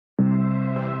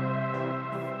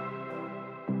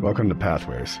Welcome to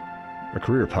Pathways, a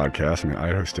career podcast from the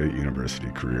Idaho State University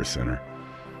Career Center.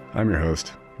 I'm your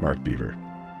host, Mark Beaver.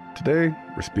 Today,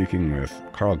 we're speaking with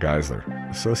Karl Geisler,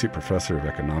 Associate Professor of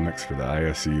Economics for the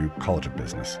ISU College of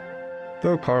Business.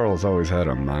 Though Karl has always had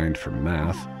a mind for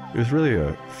math, it was really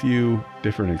a few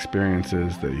different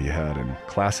experiences that he had in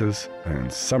classes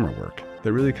and summer work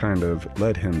that really kind of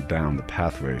led him down the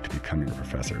pathway to becoming a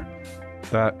professor.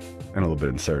 That and a little bit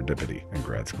in serendipity in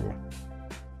grad school.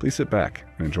 Please sit back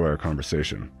and enjoy our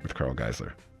conversation with Karl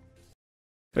Geisler.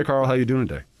 Hey, Karl, how you doing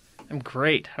today? I'm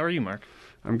great. How are you, Mark?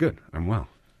 I'm good. I'm well.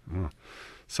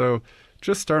 So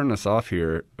just starting us off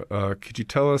here, could you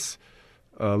tell us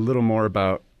a little more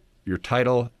about your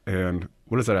title and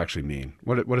what does that actually mean?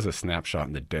 What is a snapshot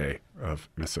in the day of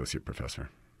an associate professor?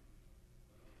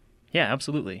 Yeah,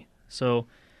 absolutely. So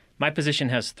my position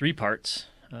has three parts: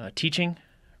 teaching,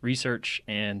 research,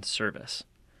 and service.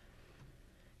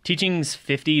 Teaching's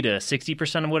 50 to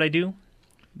 60% of what I do.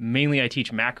 Mainly I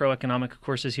teach macroeconomic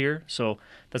courses here. So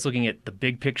that's looking at the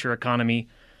big picture economy,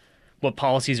 what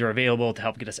policies are available to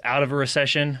help get us out of a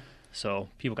recession. So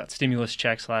people got stimulus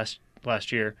checks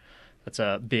last year. That's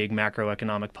a big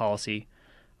macroeconomic policy.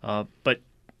 But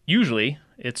usually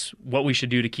it's what we should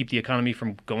do to keep the economy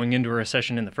from going into a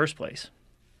recession in the first place.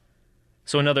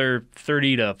 So another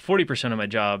 30 to 40% of my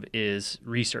job is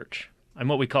research. I'm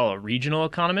what we call a regional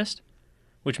economist,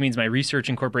 which means my research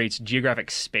incorporates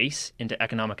geographic space into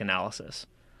economic analysis.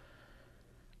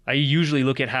 I usually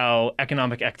look at how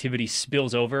economic activity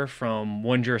spills over from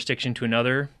one jurisdiction to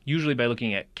another, usually by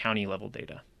looking at county level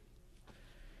data.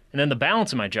 And then the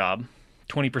balance of my job,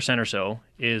 20% or so,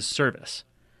 is service.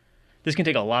 This can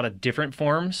take a lot of different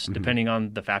forms depending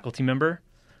on the faculty member,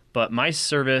 but my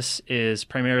service is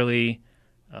primarily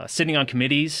sitting on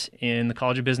committees in the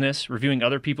College of Business, reviewing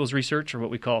other people's research, or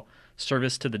what we call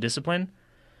service to the discipline.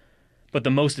 But the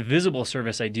most visible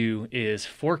service I do is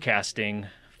forecasting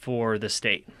for the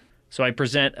state. So I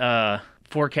present a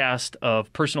forecast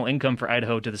of personal income for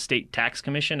Idaho to the State Tax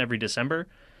Commission every December.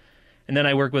 And then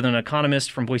I work with an economist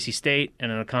from Boise State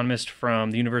and an economist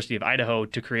from the University of Idaho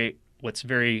to create what's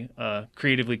very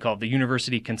creatively called the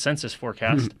University Consensus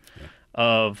Forecast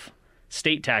of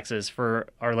state taxes for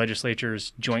our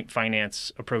legislature's Joint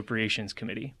Finance Appropriations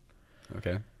Committee.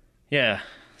 Okay. Yeah.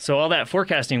 So all that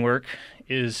forecasting work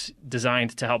is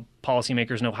designed to help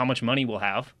policymakers know how much money we'll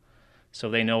have so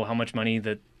they know how much money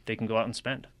that they can go out and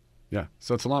spend. Yeah.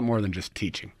 So it's a lot more than just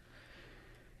teaching.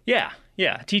 Yeah.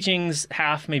 Teaching's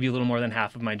half, maybe a little more than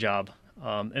half of my job.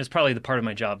 And it's probably the part of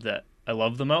my job that I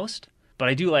love the most. But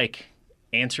I do like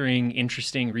answering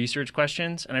interesting research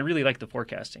questions, and I really like the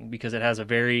forecasting because it has a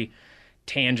very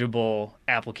tangible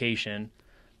application.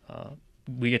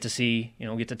 We get to see,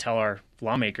 get to tell our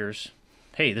lawmakers,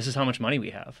 hey, this is how much money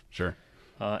we have. Sure.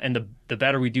 And the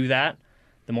better we do that,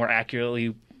 the more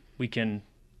accurately we can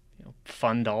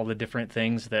fund all the different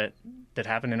things that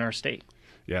happen in our state.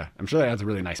 Yeah, I'm sure that adds a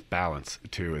really nice balance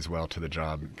too, as well, to the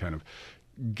job. Kind of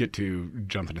get to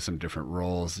jump into some different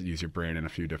roles, use your brain in a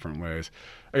few different ways.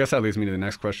 I guess that leads me to the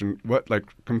next question. What,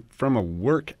 from a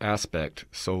work aspect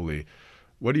solely,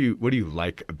 what do you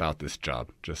like about this job?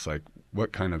 Just like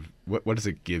what does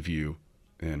it give you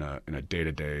in a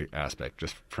day-to-day aspect,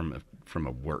 just from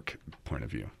a work point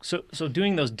of view? So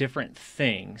doing those different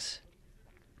things,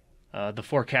 the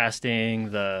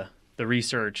forecasting, the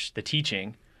research, the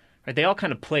teaching, right? They all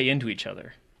kind of play into each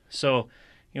other. So,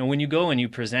 when you go and you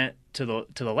present to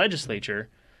the legislature,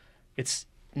 it's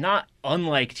not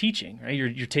unlike teaching, right?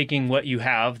 You're taking what you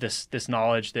have, this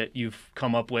knowledge that you've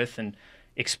come up with, and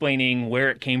explaining where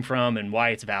it came from and why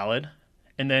it's valid.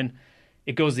 And then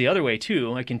it goes the other way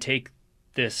too. I can take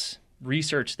this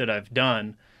research that I've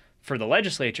done for the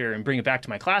legislature and bring it back to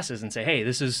my classes and say, hey,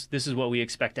 this is what we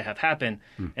expect to have happen,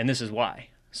 and this is why.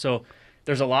 So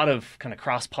there's a lot of kind of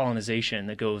cross-pollination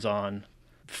that goes on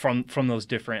from those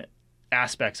different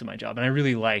aspects of my job. And I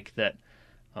really like that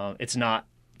it's not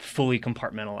fully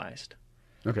compartmentalized.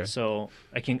 Okay. So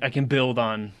I can build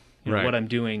on right. what I'm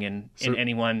doing in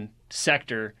any one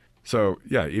sector. So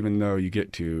yeah, even though you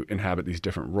get to inhabit these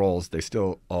different roles, they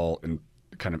still all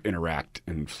kind of interact,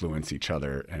 influence each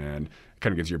other, and it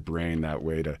kind of gives your brain that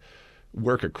way to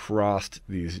work across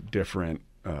these different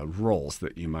roles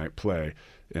that you might play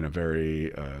in a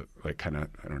very a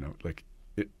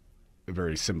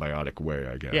very symbiotic way,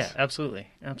 I guess. Yeah, absolutely.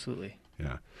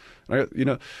 Yeah.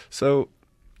 So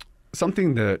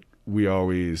something that we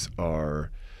always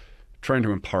are trying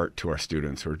to impart to our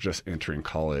students who are just entering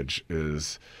college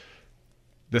is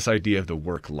this idea of the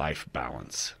work-life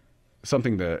balance.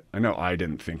 Something that I know I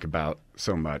didn't think about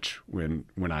so much when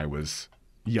I was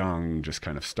young, just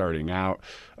kind of starting out,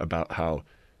 about how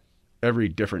every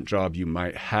different job you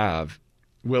might have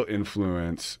will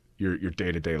influence your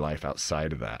day-to-day life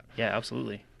outside of that. Yeah,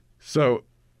 absolutely. So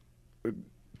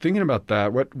thinking about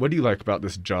that, what do you like about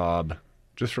this job,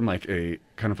 just from like a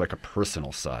kind of like a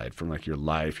personal side, from like your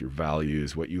life, your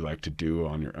values, what you like to do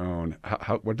on your own?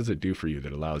 What does it do for you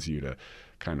that allows you to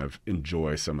kind of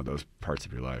enjoy some of those parts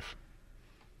of your life?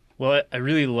 Well, I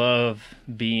really love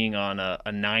being on a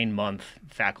 9-month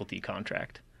faculty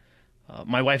contract.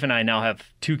 My wife and I now have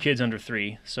 2 kids under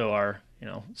 3, so our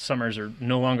summers are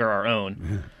no longer our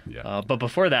own. Yeah. But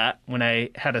before that, when I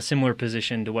had a similar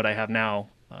position to what I have now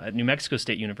at New Mexico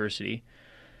State University,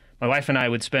 my wife and I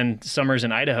would spend summers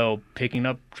in Idaho picking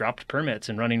up dropped permits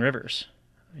and running rivers.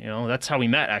 That's how we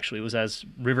met, actually, was as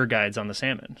river guides on the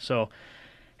salmon. So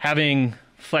having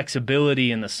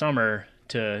flexibility in the summer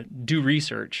to do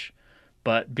research,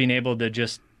 but being able to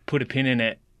just put a pin in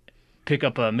it, pick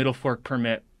up a Middle Fork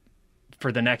permit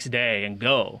for the next day and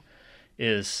go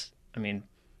is,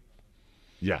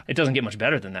 Yeah. It doesn't get much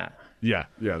better than that. Yeah.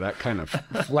 That kind of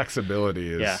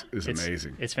flexibility is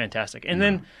amazing. It's fantastic. And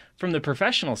then from the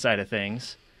professional side of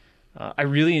things, I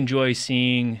really enjoy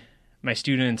seeing my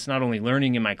students not only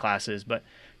learning in my classes, but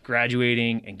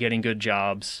graduating and getting good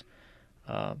jobs.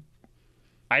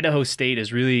 Idaho State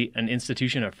is really an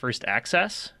institution of first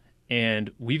access,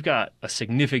 and we've got a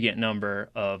significant number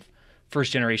of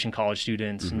first-generation college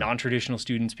students, non-traditional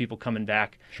students, people coming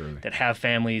back that have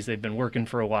families, they've been working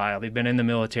for a while, they've been in the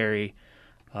military.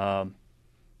 When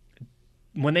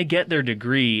they get their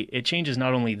degree, it changes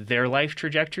not only their life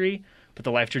trajectory, but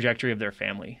the life trajectory of their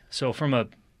family. So from a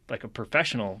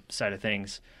professional side of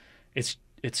things, it's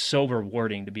so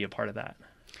rewarding to be a part of that.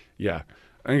 Yeah.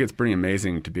 I think it's pretty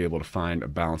amazing to be able to find a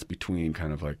balance between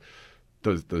kind of like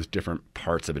those different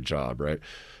parts of a job, right?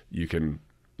 You can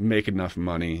make enough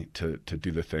money to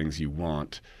do the things you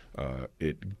want.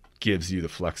 It gives you the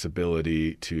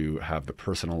flexibility to have the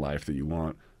personal life that you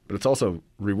want, but it's also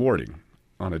rewarding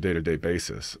on a day-to-day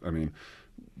basis. I mean,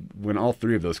 when all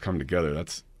 3 of those come together,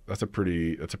 that's a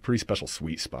pretty special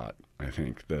sweet spot, I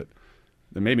think, that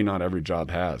maybe not every job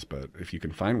has, but if you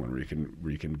can find one where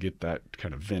you can get that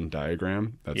kind of Venn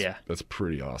diagram, that's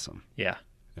pretty awesome. Yeah,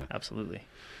 absolutely.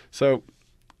 So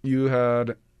you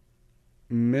had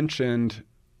mentioned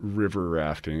river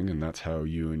rafting, and that's how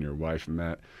you and your wife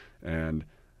met. And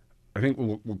I think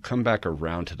we'll come back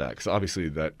around to that, because obviously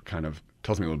that kind of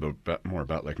tells me a little bit more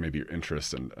about like maybe your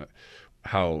interests and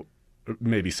how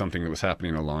maybe something that was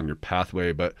happening along your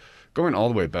pathway. But going all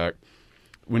the way back,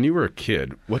 when you were a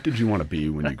kid, what did you want to be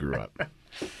when you grew up?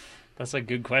 That's a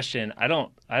good question. I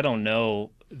don't know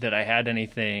that I had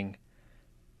anything,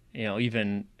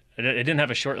 even I didn't have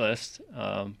a short list.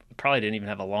 Probably didn't even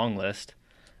have a long list.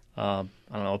 I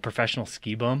don't know, a professional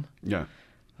ski bum. Yeah.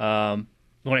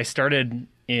 When I started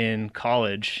in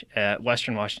college at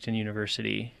Western Washington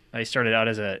University, I started out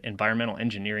as an environmental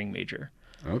engineering major.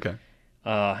 Okay.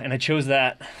 And I chose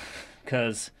that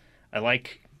because I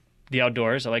like the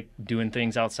outdoors. I like doing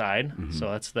things outside. Mm-hmm.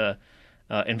 So that's the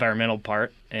environmental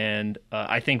part. And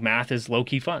I think math is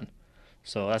low-key fun.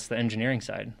 So that's the engineering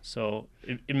side. So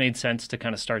it made sense to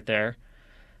kind of start there.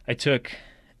 I took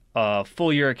a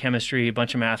full year of chemistry, a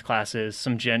bunch of math classes,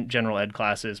 some general ed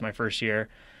classes my first year.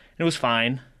 And it was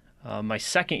fine. My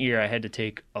second year, I had to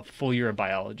take a full year of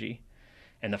biology.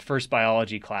 And the first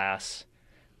biology class,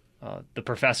 the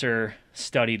professor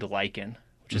studied lichen,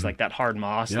 which is like that hard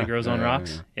moss that grows on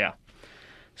rocks. Yeah.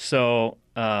 So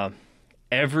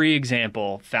every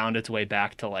example found its way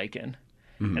back to lichen.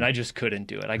 And I just couldn't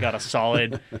do it. I got a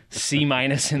solid C-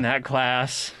 in that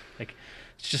class. Like,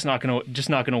 it's just not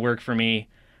gonna work for me.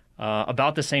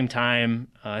 About the same time,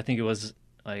 I think it was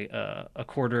like a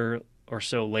quarter or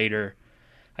so later,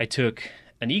 I took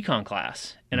an econ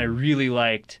class, and I really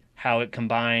liked how it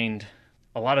combined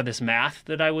a lot of this math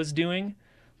that I was doing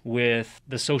with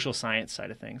the social science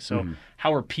side of things. So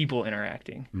how are people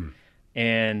interacting?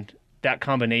 And that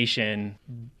combination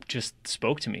just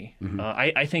spoke to me.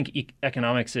 I think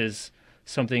economics is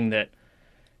something that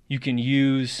you can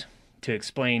use to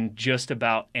explain just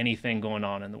about anything going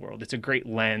on in the world. It's a great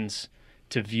lens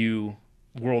to view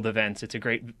world events. It's a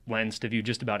great lens to view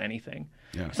just about anything.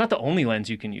 Yeah. It's not the only lens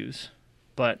you can use,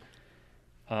 but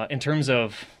in terms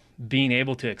of being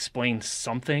able to explain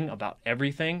something about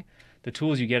everything, the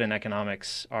tools you get in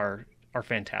economics are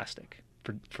fantastic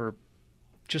for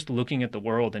just looking at the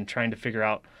world and trying to figure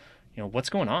out, what's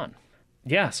going on.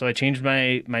 Yeah, so I changed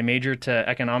my major to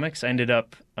economics. I ended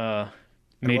up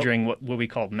majoring what we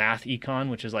called math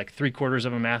econ, which is like 3/4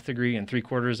 of a math degree and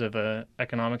 3/4 of a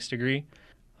economics degree.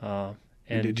 And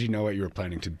did you know what you were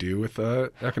planning to do with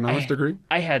the economics degree?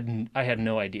 I had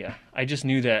no idea. I just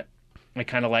knew that I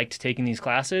kind of liked taking these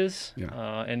classes,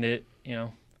 Yeah. and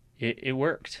it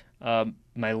worked.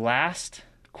 My last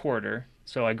quarter,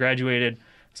 so I graduated, I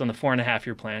was on the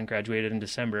 4.5-year plan, graduated in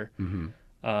December.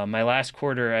 My last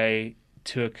quarter, I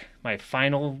took my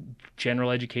final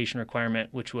general education requirement,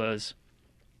 which was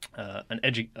an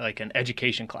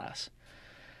education class.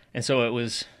 And so it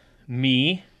was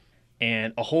me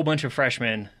and a whole bunch of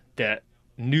freshmen that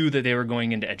knew that they were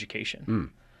going into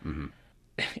education.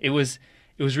 It was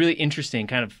really interesting,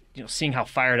 kind of seeing how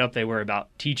fired up they were about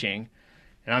teaching.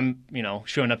 And I'm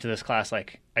showing up to this class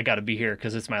like I got to be here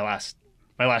because it's my last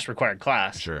required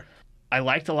class. Sure. I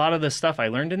liked a lot of the stuff I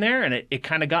learned in there, and it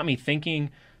kind of got me thinking,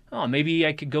 oh, maybe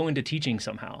I could go into teaching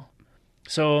somehow.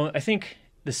 So I think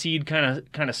the seed kind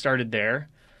of started there,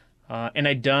 and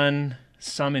I'd done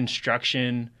some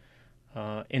instruction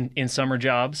in summer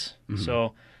jobs.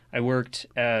 So I worked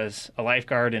as a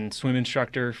lifeguard and swim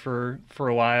instructor for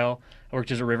a while. I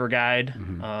worked as a river guide,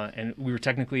 and we were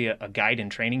technically a guide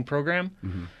and training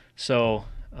program. So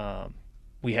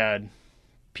we had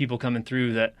people coming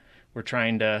through that were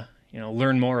trying to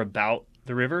learn more about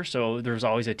the river. So there was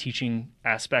always a teaching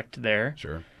aspect there.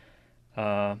 Sure.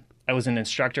 I was an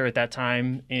instructor at that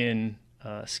time in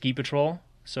ski patrol.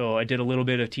 So I did a little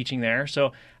bit of teaching there.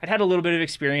 So I'd had a little bit of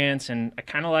experience, and I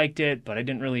kind of liked it, but I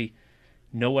didn't really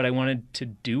know what I wanted to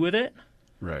do with it.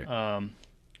 Right.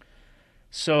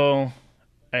 So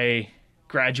I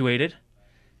graduated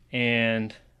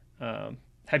and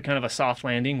had kind of a soft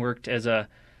landing, worked as a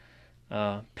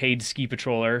paid ski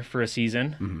patroller for a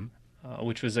season,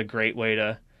 which was a great way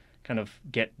to kind of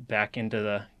get back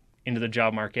into the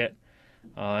job market.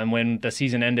 And when the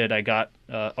season ended, I got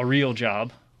a real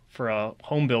job for a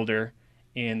home builder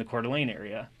in the Coeur d'Alene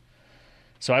area.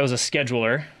 So I was a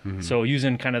scheduler, so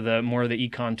using kind of more of the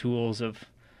econ tools of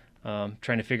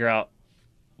trying to figure out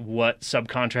what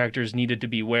subcontractors needed to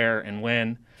be where and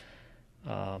when.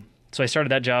 So I started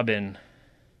that job in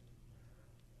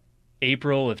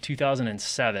April of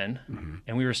 2007,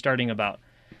 and we were starting about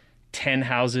 10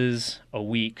 houses a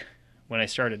week when I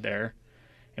started there,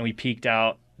 and we peaked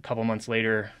out a couple months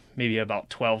later, maybe about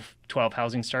 12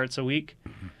 housing starts a week.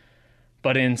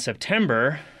 But in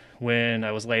September, when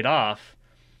I was laid off,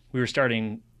 we were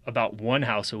starting about one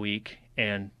house a week,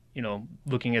 and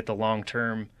looking at the long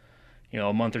term,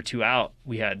 a month or two out,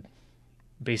 we had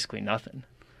basically nothing.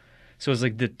 So it was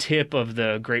like the tip of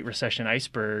the Great Recession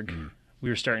iceberg. We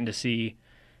were starting to see,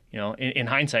 in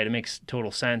hindsight, it makes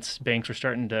total sense. Banks were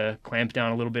starting to clamp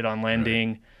down a little bit on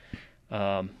lending.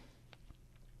 Right.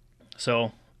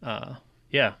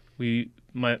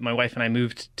 My wife and I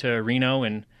moved to Reno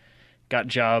and got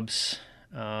jobs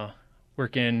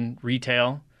working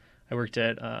retail. I worked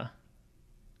at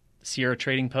Sierra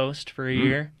Trading Post for a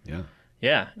year. Yeah.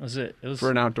 Yeah, it was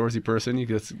for an outdoorsy person. You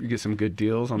get some good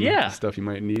deals on the stuff you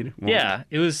might need. Yeah,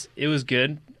 it was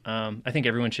good. I think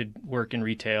everyone should work in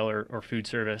retail or food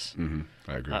service.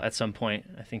 I agree. At some point,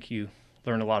 I think you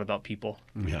learn a lot about people.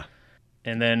 Yeah.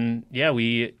 And then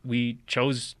we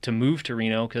chose to move to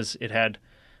Reno because it had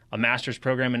a master's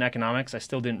program in economics. I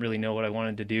still didn't really know what I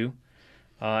wanted to do,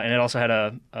 and it also had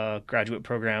a graduate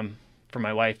program for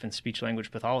my wife in speech language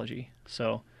pathology.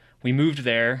 So we moved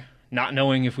there, not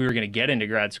knowing if we were going to get into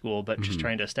grad school, but just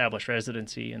trying to establish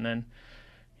residency. And then,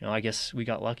 I guess we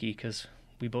got lucky because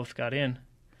we both got in.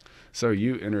 So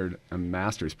you entered a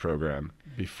master's program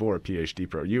before a PhD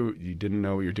program. You didn't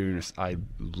know what you're doing. I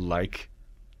like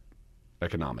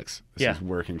economics. This is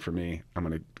working for me. I'm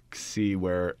going to see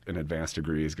where an advanced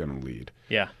degree is going to lead.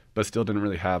 Yeah. But still didn't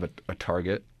really have a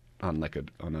target on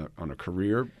a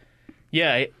career.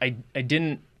 Yeah, I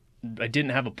didn't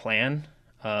have a plan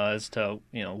as to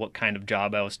what kind of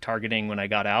job I was targeting when I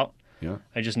got out. Yeah.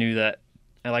 I just knew that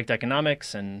I liked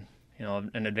economics, and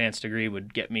an advanced degree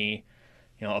would get me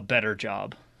a better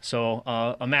job. So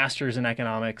a master's in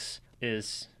economics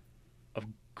is a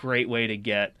great way to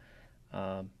get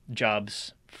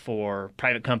jobs for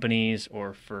private companies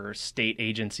or for state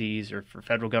agencies or for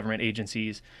federal government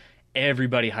agencies.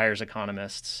 Everybody hires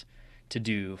economists to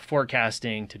do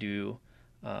forecasting, to do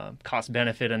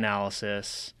cost-benefit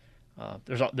analysis.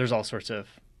 There's all sorts of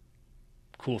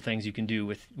cool things you can do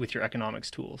with your economics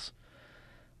tools.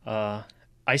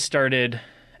 I started,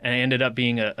 and I ended up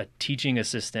being a teaching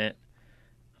assistant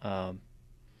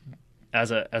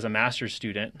as a master's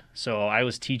student. So I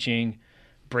was teaching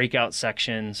breakout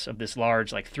sections of this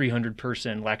large,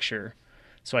 300-person lecture.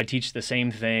 So I teach the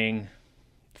same thing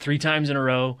 3 times in a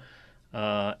row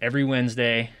every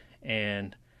Wednesday,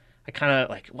 and I kind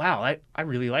of wow, I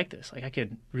really like this. I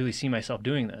could really see myself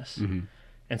doing this.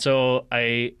 And so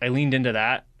I leaned into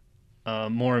that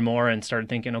more and more and started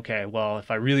thinking, okay, well,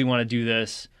 if I really want to do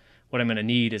this, what I'm going to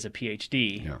need is a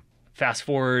PhD. Yeah. Fast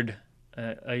forward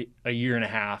a year and a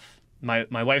half.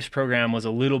 My wife's program was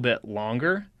a little bit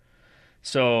longer,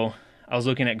 so I was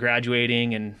looking at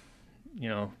graduating in,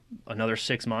 another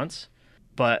 6 months.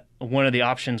 But one of the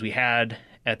options we had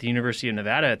at the University of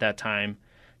Nevada at that time,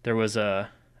 I was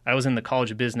in the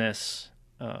College of Business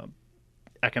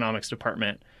economics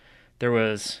department. There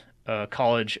was a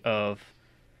College of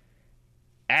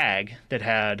Ag that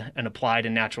had an applied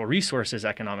and natural resources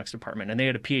economics department, and they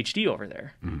had a PhD over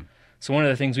there. Mm-hmm. So one of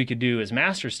the things we could do as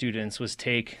master's students was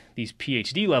take these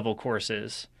PhD level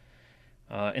courses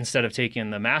instead of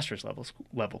taking the master's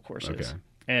level courses. Okay.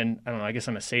 And I don't know, I guess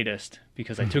I'm a sadist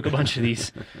because I took a bunch of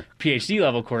these PhD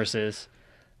level courses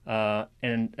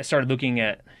and I started looking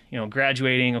at,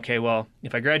 graduating. Okay, well,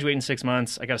 if I graduate in 6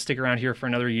 months, I got to stick around here for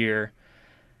another year.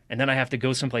 And then I have to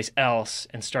go someplace else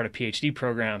and start a PhD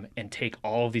program and take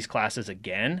all of these classes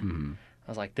again. Mm-hmm.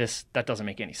 I was like, that doesn't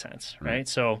make any sense, right?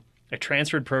 So I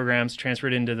transferred programs,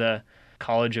 transferred into the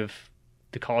College of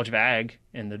Ag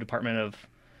in the Department of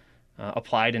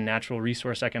Applied and Natural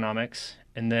Resource Economics.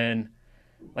 And then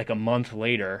like a month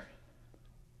later,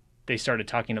 they started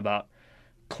talking about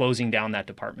closing down that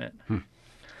department.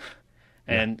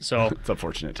 And so it's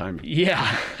unfortunate timing.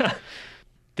 Yeah.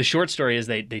 The short story is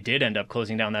they did end up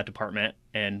closing down that department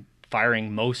and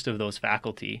firing most of those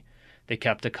faculty. They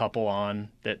kept a couple on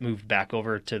that moved back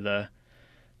over to the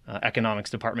economics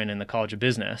department in the College of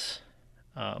Business.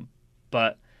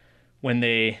 But when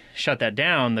they shut that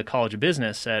down, the College of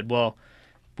Business said, well,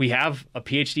 we have a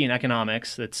PhD in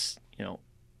economics that's,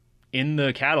 in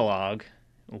the catalog.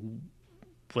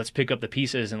 Let's pick up the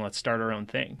pieces and let's start our own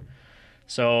thing.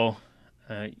 So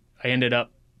I ended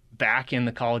up back in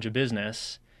the College of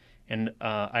Business, and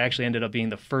I actually ended up being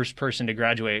the first person to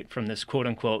graduate from this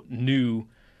quote-unquote new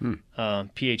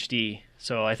PhD.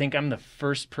 So I think I'm the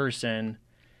first person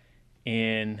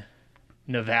in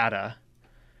Nevada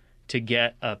to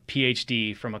get a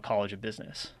PhD from a College of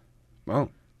Business.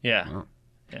 Wow. Yeah. Wow.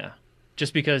 Yeah.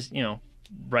 Just because,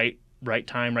 right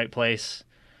time, right place.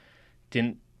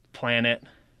 Didn't plan it,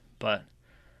 but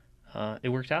it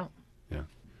worked out. Yeah.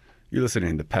 You're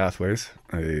listening to Pathways,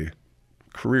 a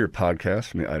career podcast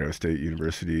from the Idaho State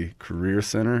University Career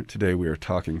Center. Today we are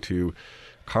talking to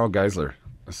Karl Geisler,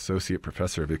 Associate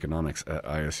Professor of Economics at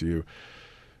ISU.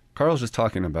 Karl's just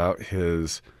talking about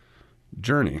his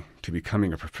journey to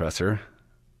becoming a professor.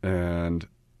 And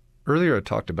earlier I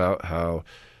talked about how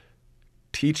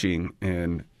teaching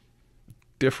in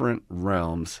different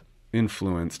realms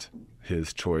influenced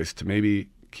his choice to maybe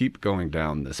keep going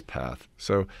down this path.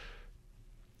 So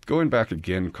going back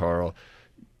again, Karl,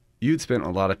 you'd spent a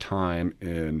lot of time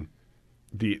in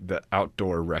the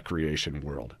outdoor recreation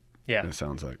world. Yeah. It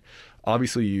sounds like.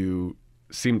 Obviously, you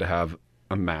seem to have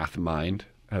a math mind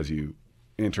as you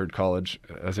entered college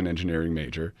as an engineering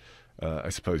major. I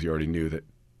suppose you already knew that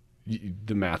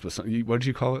the math was something. What did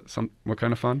you call it? What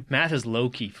kind of fun? Math is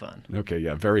low-key fun. Okay,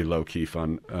 yeah, very low-key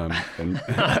fun,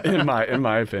 in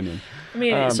my opinion. I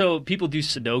mean, so people do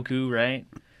Sudoku, right?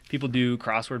 People do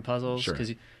crossword puzzles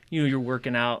because you're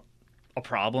working out a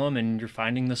problem and you're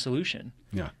finding the solution.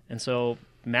 Yeah. And so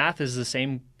math is the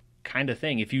same kind of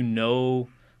thing. If you know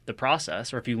the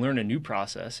process, or if you learn a new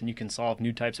process and you can solve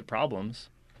new types of problems,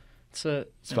 it's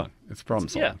fun. It's problem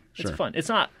solving. Yeah, it's fun. It's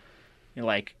not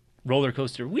like roller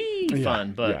coaster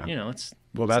fun, but it's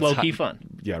low key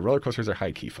fun. Yeah, roller coasters are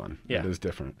high key fun. Yeah. It is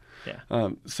different. Yeah.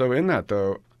 So in that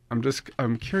though,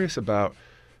 I'm curious about,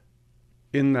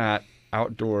 in that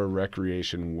outdoor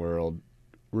recreation world,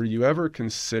 were you ever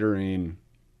considering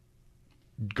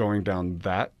going down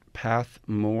that path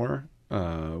more?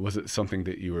 Was it something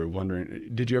that you were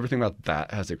wondering? Did you ever think about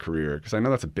that as a career? Because I know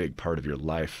that's a big part of your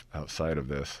life outside of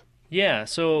this. Yeah.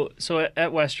 So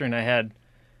at Western, I had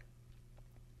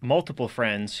multiple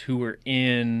friends who were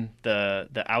in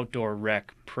the outdoor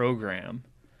rec program.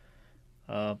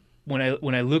 When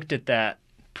I looked at that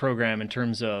program in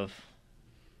terms of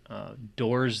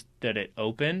doors that it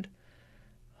opened,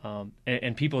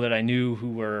 and people that I knew who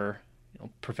were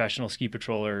professional ski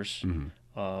patrollers,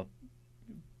 mm-hmm.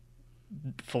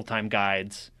 Full-time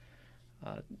guides,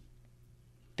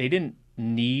 they didn't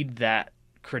need that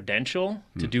credential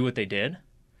to do what they did.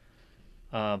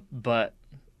 But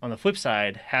on the flip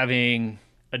side, having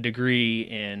a degree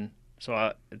in,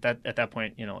 at that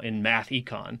point, in math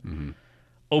econ, mm-hmm.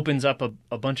 opens up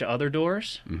a bunch of other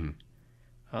doors.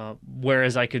 Mm-hmm.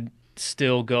 Whereas I could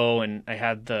still go, and I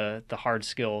had the hard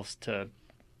skills to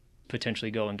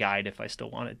potentially go and guide if I still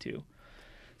wanted to.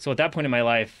 So at that point in my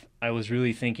life, I was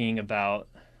really thinking about,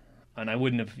 and I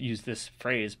wouldn't have used this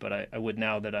phrase, but I would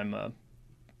now that I'm a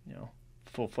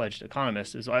full-fledged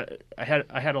economist is I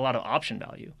had a lot of option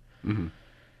value. Mm-hmm.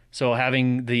 So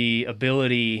having the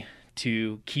ability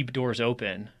to keep doors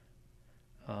open,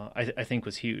 I think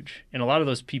was huge. And a lot of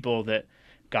those people that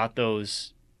got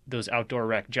those outdoor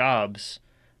rec jobs,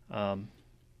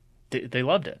 they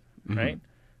loved it, Mm-hmm. right?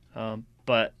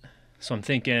 But so I'm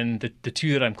thinking the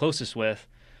two that I'm closest with,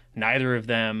 neither of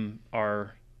them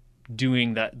are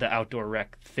doing the outdoor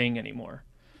rec thing anymore.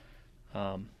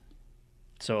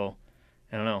 So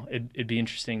I don't know. It'd be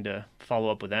interesting to follow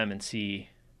up with them and see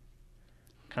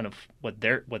kind of what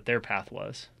their path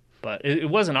was. But it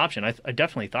was an option. I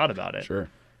definitely thought about it. Sure.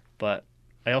 But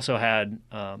I also had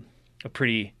a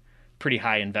pretty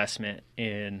high investment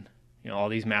in all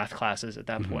these math classes at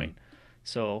that Mm-hmm. point.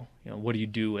 So what do you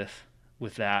do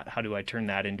with that? How do I turn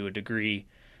that into a degree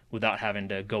without having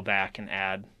to go back and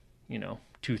add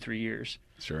 2-3 years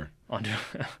Sure. onto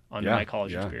my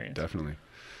college experience? Definitely.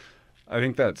 I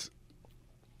think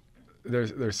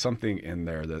there's something in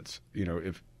there that's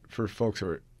if for folks who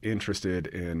are interested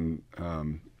in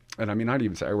and I mean I'd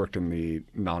even say I worked in the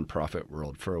nonprofit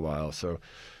world for a while, so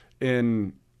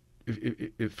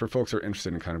if for folks who are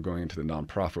interested in kind of going into the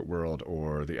nonprofit world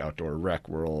or the outdoor rec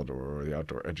world or the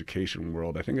outdoor education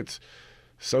world, I think it's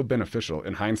so beneficial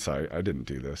in hindsight. I didn't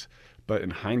do this, but in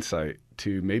hindsight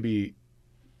to maybe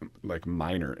like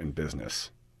minor in business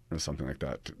or something like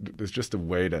that. There's just a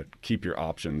way to keep your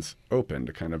options open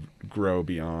to kind of grow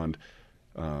beyond,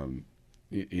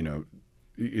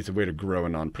 it's a way to grow a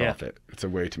nonprofit. Yeah. It's a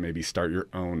way to maybe start your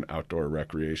own outdoor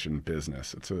recreation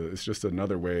business. It's just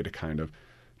another way to kind of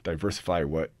diversify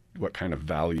what kind of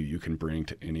value you can bring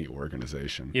to any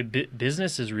organization. Yeah,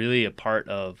 business is really a part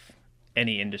of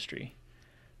any industry.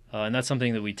 And that's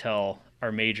something that we tell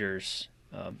our majors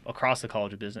across the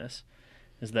College of Business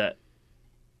is that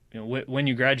when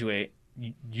you graduate,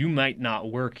 you might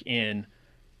not work in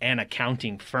an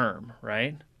accounting firm,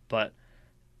 right? But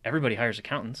everybody hires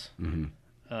accountants. Mm-hmm.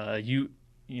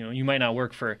 You might not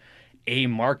work for a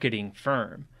marketing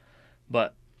firm,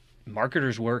 but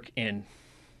marketers work in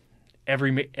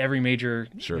every major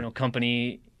Sure.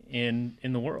 company in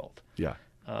the world. Yeah.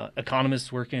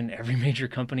 Economists work in every major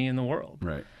company in the world.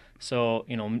 Right. So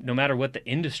no matter what the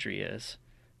industry is,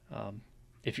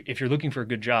 if you're looking for a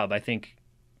good job, I think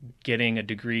getting a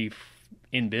degree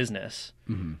in business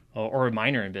Mm-hmm. or a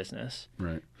minor in business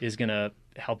Right. is going to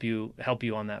help you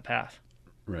on that path.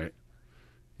 Right.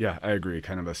 Yeah, I agree.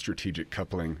 Kind of a strategic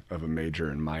coupling of a major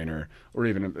and minor, or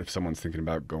even if someone's thinking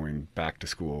about going back to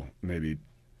school, maybe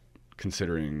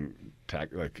considering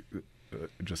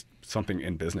just something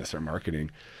in business or marketing.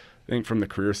 I think from the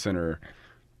Career Center,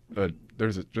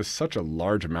 there's just such a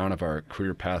large amount of our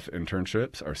career path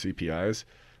internships, our CPIs,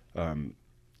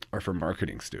 are for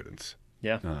marketing students.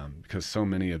 Yeah. Because so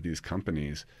many of these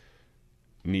companies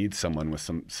need someone with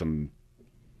some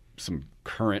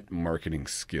current marketing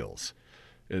skills.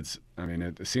 It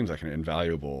seems like an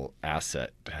invaluable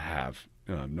asset to have,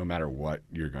 no matter what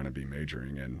you're going to be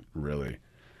majoring in, really.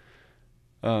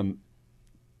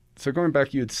 So going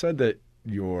back, you had said that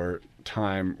your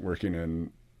time working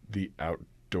in the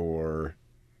outdoor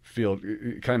field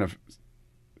kind of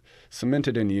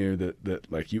cemented in you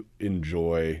that like you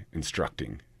enjoy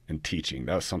instructing and teaching.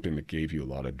 That was something that gave you a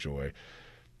lot of joy.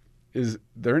 Is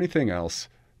there anything else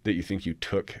that you think you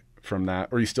took from that,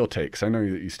 or you still take? Because I know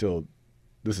that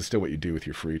this is still what you do with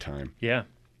your free time. Yeah.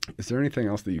 Is there anything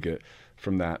else that you get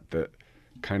from that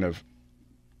kind of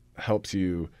helps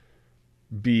you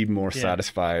be more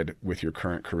satisfied with your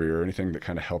current career, or anything that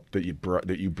kind of helped that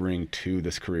you bring to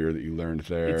this career that you learned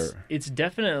there? It's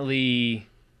definitely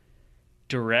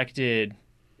directed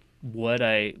what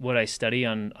I study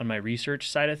on my research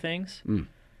side of things.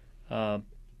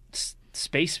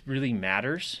 Space really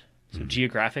matters. So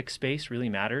geographic space really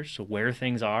matters. So where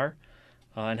things are,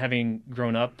 and having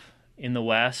grown up in the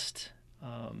West,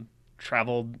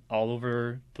 traveled all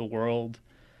over the world,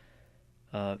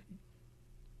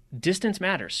 distance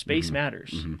matters, space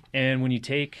matters. Mm-hmm. And when you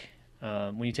take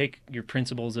your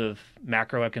principles of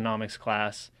macroeconomics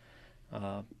class,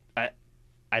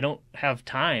 I don't have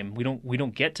time. We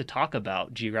don't get to talk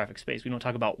about geographic space. We don't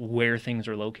talk about where things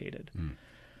are located.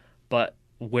 But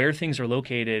where things are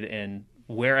located and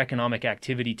where economic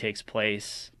activity takes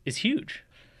place is huge.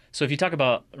 So if you talk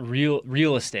about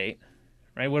real estate,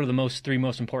 right? What are the three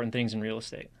most important things in real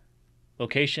estate?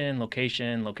 Location,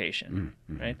 location, location,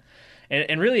 right?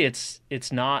 And really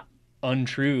it's not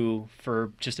untrue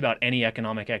for just about any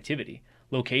economic activity.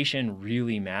 Location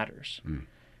really matters.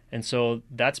 And so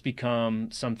that's become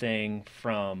something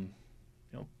from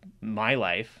my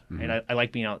life. And I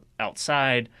like being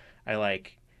outside. I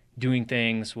like doing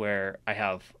things where I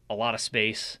have a lot of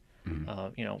space.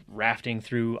 rafting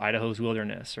through Idaho's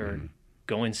wilderness or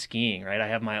going skiing, right? I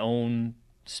have my own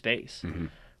space,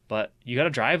 but you got to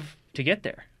drive to get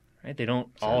there, right? They don't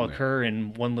all occur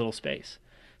in one little space.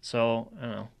 So I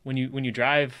don't know, when you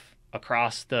drive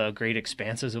across the great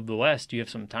expanses of the West, you have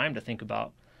some time to think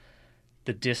about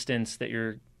the distance that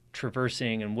you're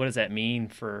traversing and what does that mean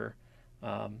for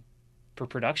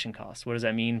production costs? What does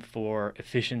that mean for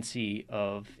efficiency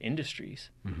of industries?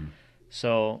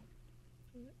 So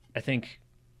I think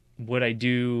what I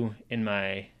do in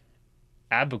my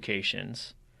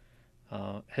avocations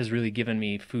has really given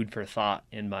me food for thought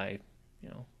in my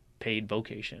paid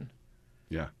vocation.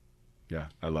 Yeah,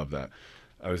 I love that.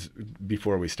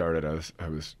 Before we started, I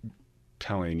was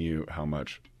telling you how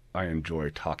much I enjoy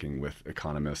talking with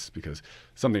economists, because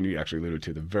something you actually alluded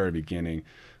to at the very beginning,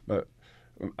 but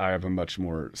I have a much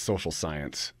more social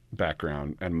science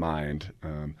background and mind,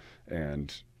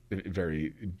 and a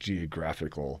very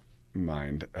geographical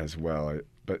mind as well,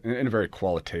 but in a very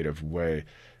qualitative way.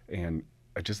 And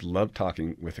I just love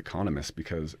talking with economists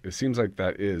because it seems like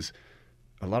that is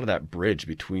a lot of that bridge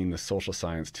between the social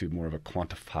science to more of a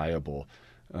quantifiable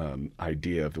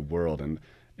idea of the world. And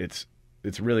it's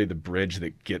really the bridge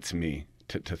that gets me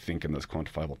to think in those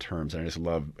quantifiable terms. And I just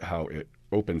love how it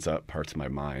opens up parts of my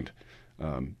mind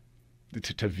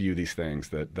to view these things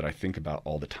that I think about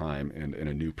all the time in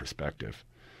a new perspective.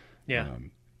 Yeah.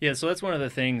 So that's one of the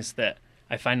things that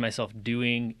I find myself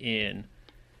doing in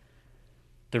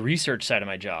the research side of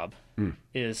my job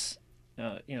is,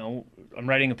 I'm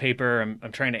writing a paper,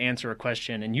 I'm trying to answer a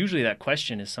question, and usually that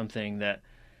question is something that,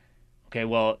 okay,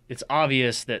 well, it's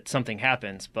obvious that something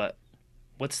happens, but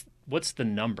what's the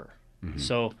number?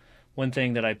 So one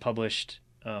thing that I published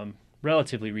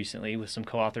relatively recently with some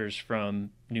co-authors from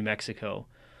New Mexico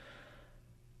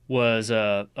was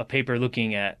a paper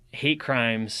looking at hate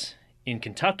crimes in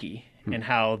Kentucky and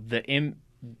how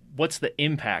what's the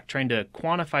impact, trying to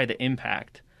quantify the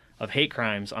impact of hate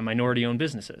crimes on minority-owned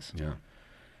businesses. Yeah.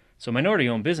 So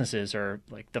minority-owned businesses are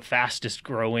like the fastest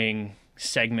growing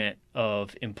segment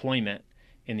of employment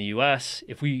in the U.S.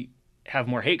 If we have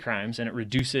more hate crimes and it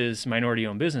reduces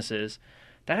minority-owned businesses,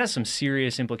 that has some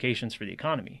serious implications for the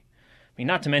economy. I mean,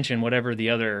 not to mention whatever the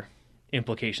other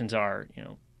implications are,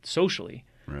 socially.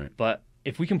 Right. But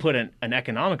if we can put an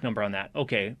economic number on that,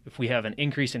 okay, if we have an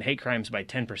increase in hate crimes by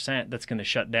 10%, that's going to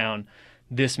shut down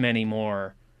this many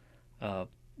more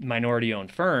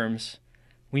minority-owned firms.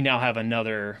 We now have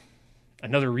another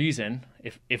reason,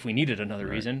 if we needed another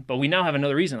reason, but we now have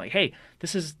another reason. Like, hey,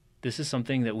 this is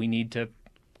something that we need to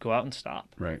go out and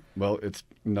stop. Right. Well, it's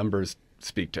numbers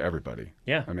speak to everybody.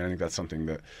 Yeah. I mean, I think that's something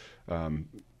that,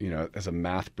 as a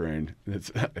math brain,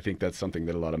 I think that's something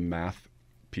that a lot of math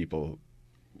people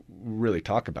really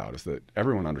talk about, is that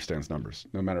everyone understands numbers,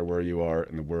 no matter where you are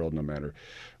in the world, no matter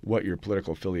what your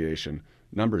political affiliation,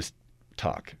 numbers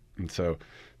talk. And so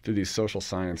through these social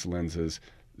science lenses,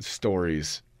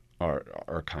 stories are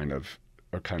kind of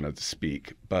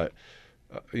speak, but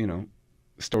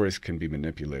stories can be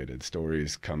manipulated.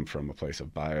 Stories come from a place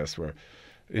of bias where,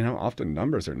 often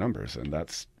numbers are numbers, and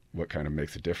that's what kind of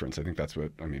makes a difference. I think that's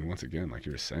what, once again, like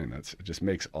you were saying, it just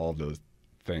makes all of those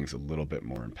things a little bit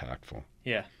more impactful.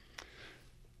 Yeah.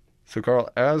 So Karl,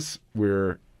 as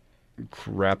we're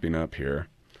wrapping up here,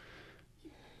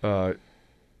 do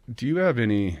you have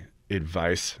any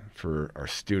advice for our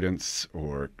students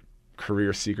or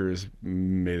career seekers?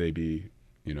 May they be,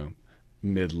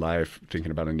 midlife,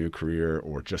 thinking about a new career,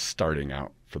 or just starting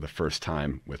out for the first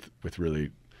time with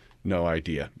really no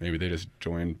idea. Maybe they just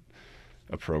joined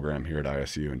a program here at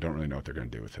ISU and don't really know what they're going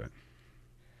to do with it.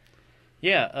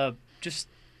 Yeah, just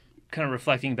kind of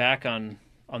reflecting back on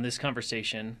this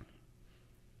conversation,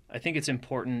 I think it's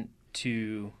important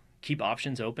to keep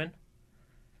options open.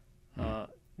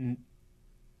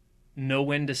 Know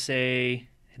when to say,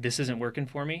 this isn't working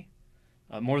for me.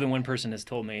 More than one person has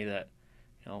told me that,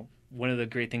 one of the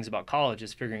great things about college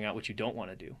is figuring out what you don't want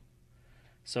to do.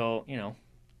 So,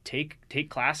 take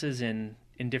classes in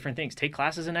different things. Take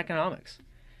classes in economics.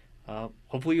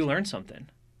 Hopefully you learn something.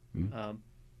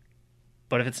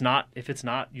 But if it's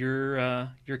not your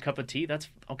cup of tea, that's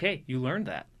okay. You learned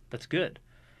that. That's good.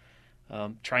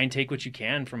 Try and take what you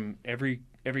can from every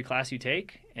class you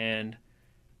take, and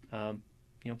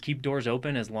keep doors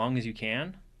open as long as you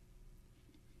can.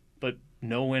 But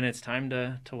know when it's time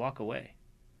to walk away.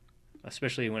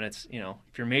 Especially when it's,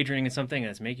 if you're majoring in something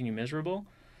and it's making you miserable,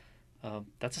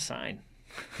 that's a sign.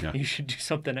 Yeah. You should do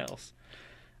something else.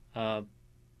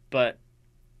 But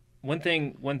one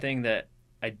thing that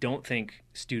I don't think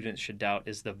students should doubt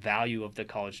is the value of the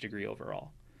college degree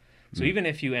overall. So even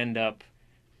if you end up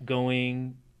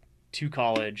going to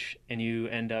college and you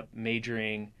end up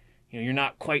majoring, you're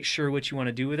not quite sure what you want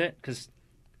to do with it, because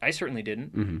I certainly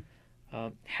didn't. Mm-hmm.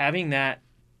 Having that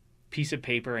piece of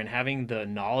paper and having the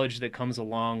knowledge that comes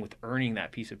along with earning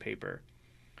that piece of paper,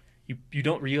 you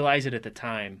don't realize it at the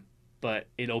time, but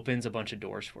it opens a bunch of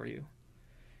doors for you.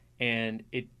 And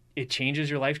it changes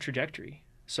your life trajectory.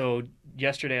 So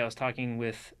yesterday I was talking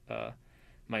with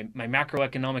my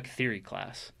macroeconomic theory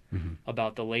class Mm-hmm.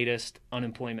 about the latest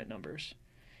unemployment numbers.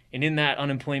 And in that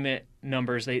unemployment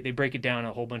numbers, they break it down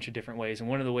a whole bunch of different ways. And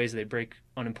one of the ways they break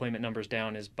unemployment numbers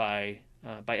down is by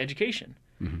education.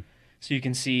 Mm-hmm. So you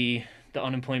can see the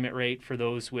unemployment rate for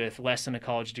those with less than a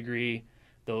college degree,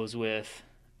 those with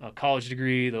a college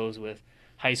degree, those with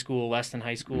high school, less than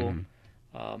high school,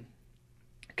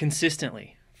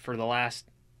 consistently for the last,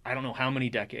 I don't know how many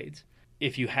decades.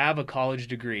 If you have a college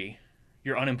degree,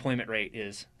 your unemployment rate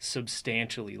is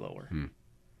substantially lower.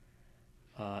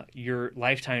 Your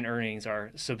lifetime earnings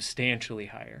are substantially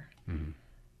higher.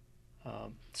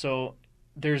 So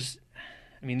there's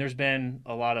been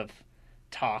a lot of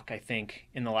talk, I think,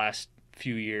 in the last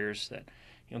few years that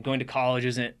going to college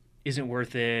isn't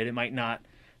worth it. It might not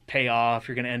pay off.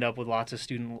 You're going to end up with lots of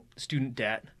student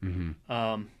debt.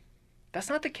 Mm-hmm. That's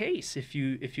not the case. If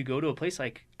you go to a place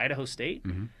like Idaho State,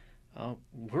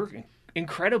 we're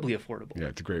incredibly affordable. Yeah,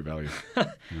 it's a great value.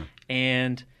 Yeah.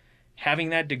 And having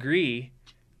that degree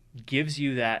gives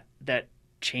you that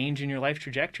change in your life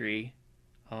trajectory.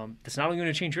 That's not only going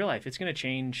to change your life, it's going to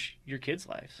change your kids'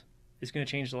 lives. It's going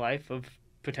to change the life of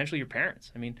potentially your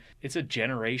parents. I mean, it's a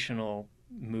generational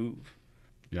move.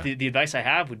 Yeah. The advice I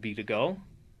have would be to go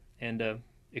and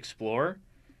explore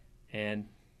and,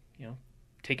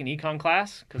 take an econ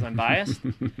class, because I'm biased.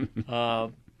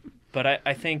 But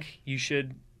I think you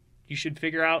should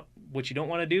figure out what you don't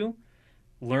want to do,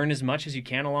 learn as much as you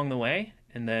can along the way,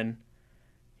 and then,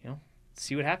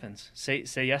 see what happens. Say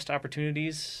yes to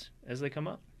opportunities as they come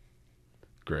up.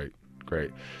 Great.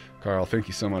 Karl, thank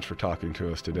you so much for talking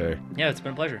to us today. Yeah, it's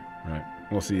been a pleasure. All right.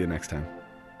 We'll see you next time.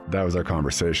 That was our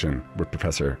conversation with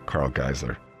Professor Karl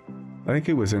Geisler. I think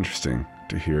it was interesting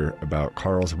to hear about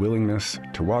Karl's willingness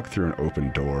to walk through an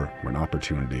open door when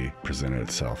opportunity presented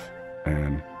itself,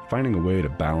 and finding a way to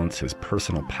balance his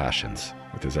personal passions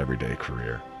with his everyday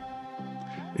career.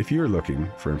 If you're looking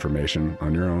for information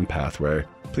on your own pathway,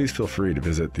 please feel free to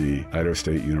visit the Idaho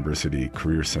State University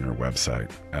Career Center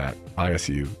website at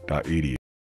isu.edu.